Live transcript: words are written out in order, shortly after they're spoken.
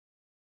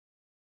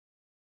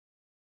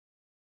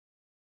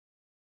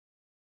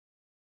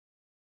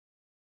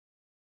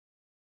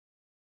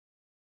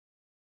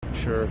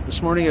Sure.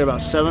 This morning at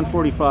about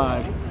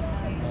 7:45,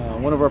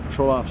 one of our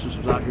patrol officers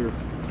was out here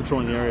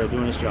patrolling the area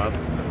doing his job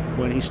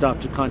when he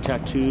stopped to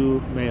contact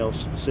two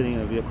males sitting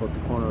in a vehicle at the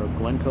corner of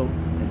Glencoe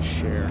and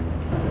Sher.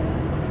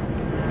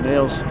 The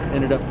males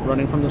ended up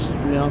running from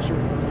the officer.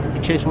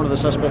 He chased one of the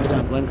suspects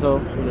down Glencoe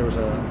where there was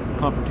a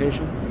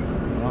confrontation.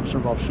 An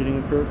officer-involved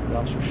shooting occurred. The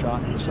officer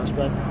shot the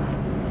suspect.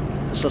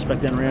 The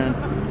suspect then ran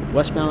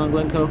westbound on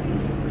Glencoe.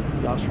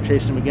 The officer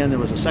chased him again. There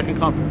was a second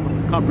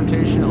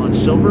confrontation on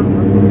Silver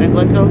and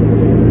Glencoe.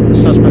 The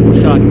suspect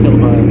was shot and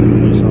killed by a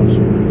police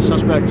officer. The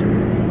suspect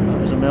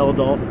is a male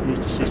adult. He's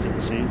deceased at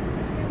the scene.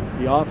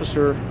 The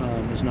officer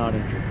is not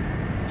injured.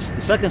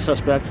 The second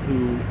suspect,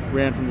 who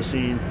ran from the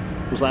scene,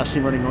 was last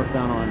seen running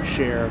northbound on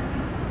Sher.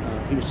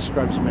 He was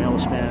described as a male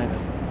Hispanic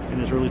in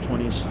his early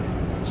 20s,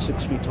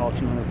 6 feet tall,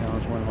 200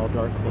 pounds, wearing all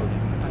dark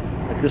clothing.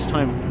 At this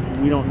time,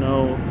 we don't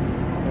know.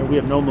 We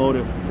have no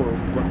motive for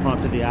what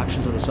prompted the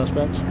actions of the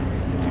suspects.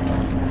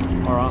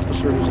 Our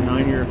officer, who's a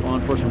 9-year law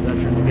enforcement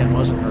veteran, again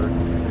wasn't hurt.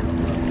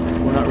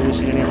 We're not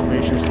releasing any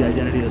information as to the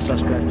identity of the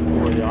suspect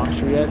or the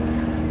officer yet.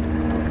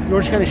 The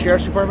Orange County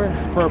Sheriff's Department,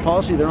 per our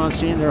policy, they're on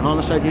scene. Their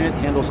homicide unit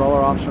handles all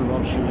our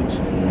officer-involved shootings.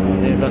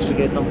 They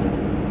investigate them.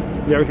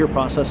 We are here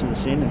processing the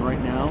scene, and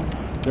right now,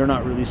 they're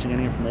not releasing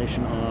any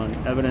information on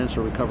evidence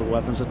or recovered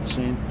weapons at the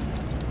scene.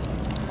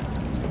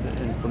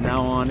 And from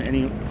now on,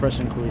 any press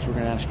inquiries, we're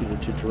going to ask you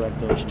to direct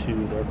those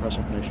to their press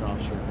information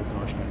officer at the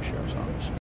Orange County Sheriff's Office.